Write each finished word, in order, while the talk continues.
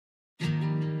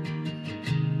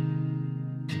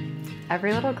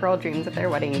Every little girl dreams of their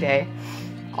wedding day.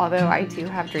 Although I too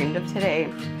have dreamed of today,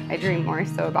 I dream more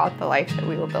so about the life that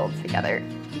we will build together.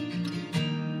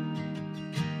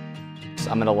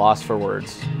 I'm at a loss for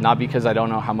words, not because I don't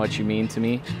know how much you mean to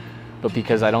me, but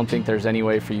because I don't think there's any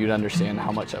way for you to understand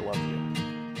how much I love you.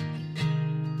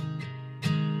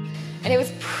 And it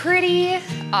was pretty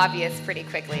obvious pretty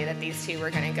quickly that these two were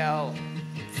going to go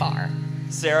far.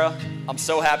 Sarah, I'm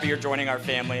so happy you're joining our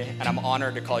family, and I'm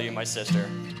honored to call you my sister.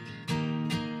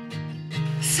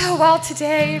 So, well,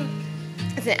 today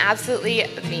is an absolutely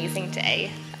amazing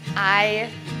day. I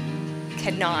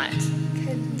cannot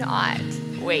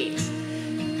wait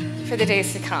for the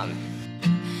days to come.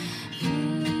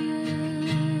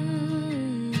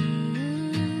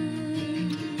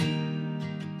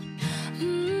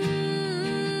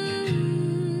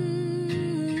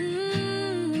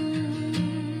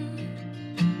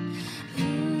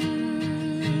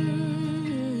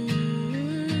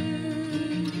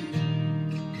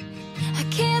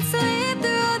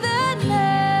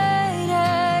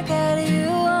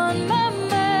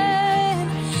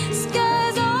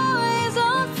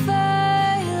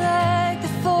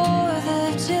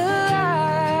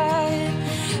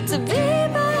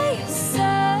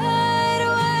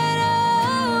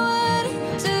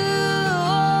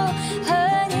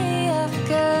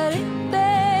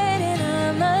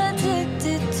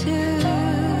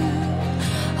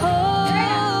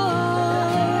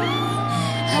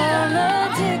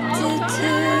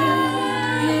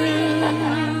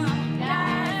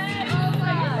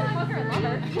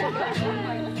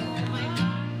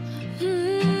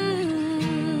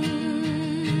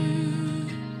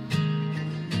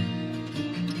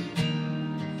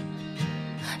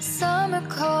 Summer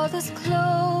called us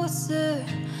closer.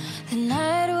 The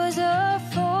night was a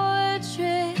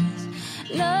fortress.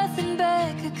 Nothing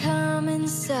bad could come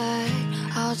inside.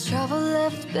 All trouble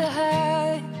left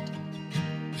behind.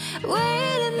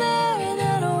 Waiting there and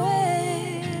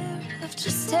unaware of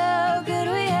just how good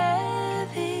we have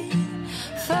it.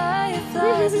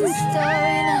 Fireflies and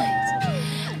starry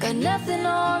nights. Got nothing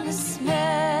on this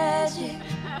magic.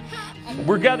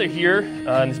 We're gathered here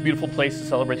in this beautiful place to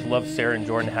celebrate the love Sarah and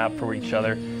Jordan have for each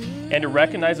other and to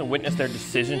recognize and witness their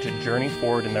decision to journey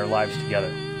forward in their lives together.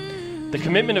 The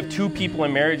commitment of two people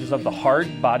in marriage is of the heart,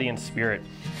 body, and spirit,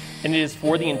 and it is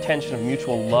for the intention of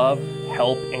mutual love,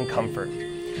 help, and comfort.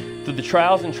 Through the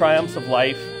trials and triumphs of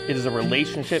life, it is a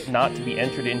relationship not to be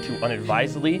entered into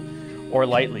unadvisedly or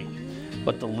lightly,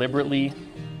 but deliberately,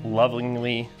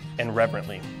 lovingly, and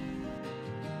reverently.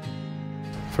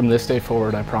 From this day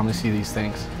forward, I promise you these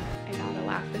things. I vow to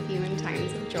laugh with you in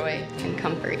times of joy and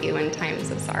comfort you in times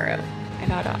of sorrow. I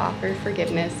vow to offer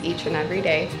forgiveness each and every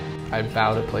day. I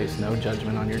vow to place no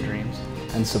judgment on your dreams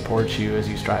and support you as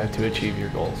you strive to achieve your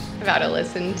goals. I vow to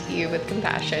listen to you with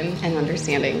compassion and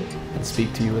understanding. And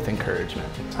speak to you with encouragement.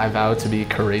 I vow to be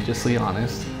courageously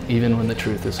honest, even when the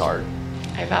truth is hard.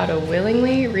 I vow to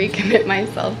willingly recommit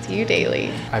myself to you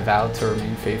daily. I vow to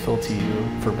remain faithful to you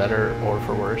for better or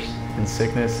for worse, in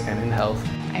sickness and in health.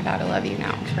 I vow to love you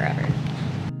now and forever.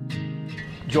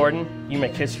 Jordan, you may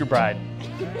kiss your bride.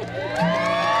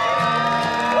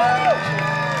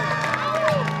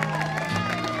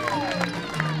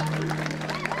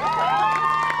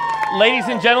 Ladies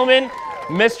and gentlemen,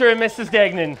 Mr. and Mrs.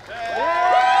 Degnan.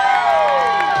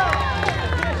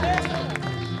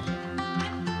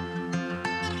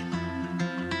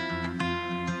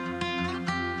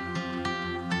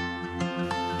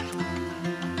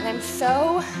 And I'm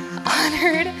so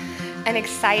honored and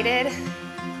excited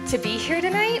to be here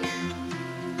tonight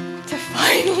to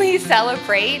finally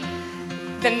celebrate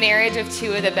the marriage of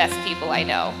two of the best people I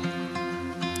know.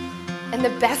 And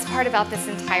the best part about this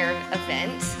entire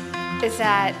event is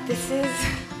that this is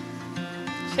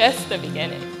just the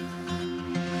beginning.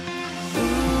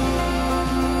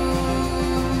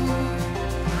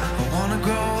 I wanna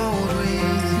grow old with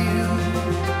you.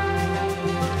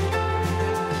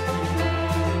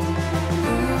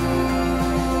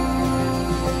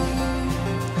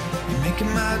 You're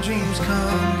making my dreams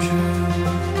come true.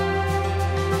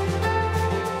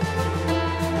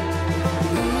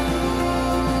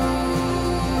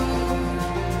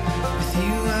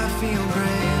 Feel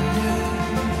brand new,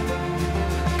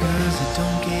 'cause I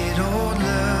don't get old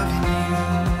loving you.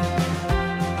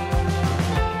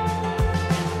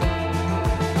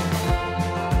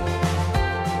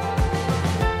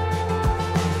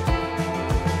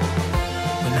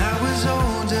 When I was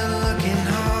older looking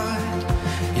hard,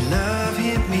 your love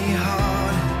hit me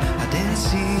hard. I didn't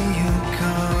see you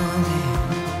coming.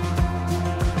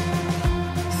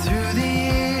 Through the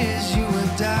years you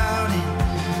were doubting,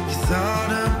 you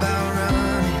thought about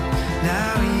running.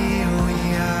 Now here we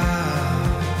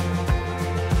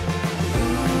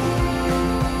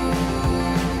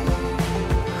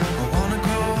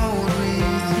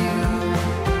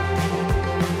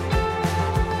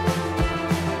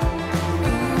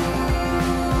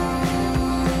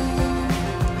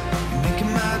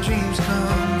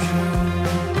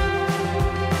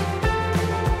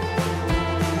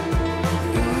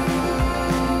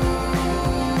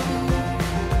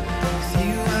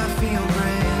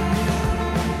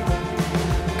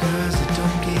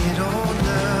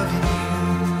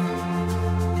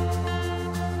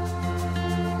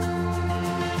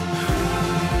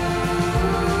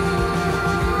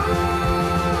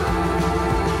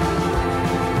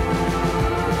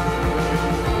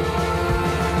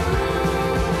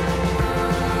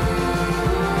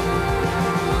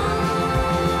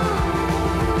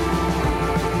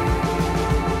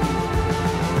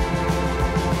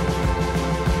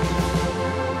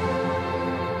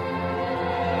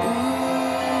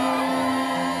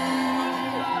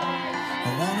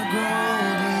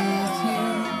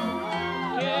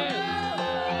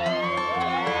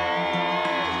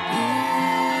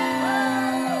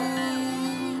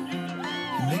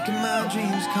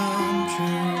dreams come true.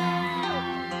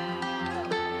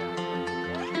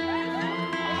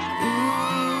 Ooh,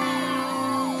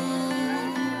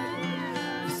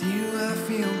 with you I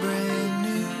feel brand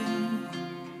new,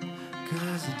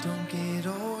 'cause it don't get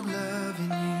old loving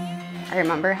you. I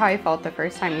remember how I felt the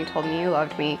first time you told me you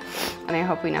loved me, and I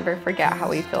hope we never forget how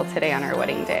we feel today on our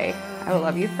wedding day. I will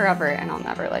love you forever, and I'll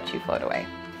never let you float away.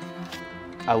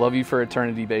 I love you for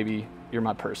eternity, baby. You're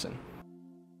my person.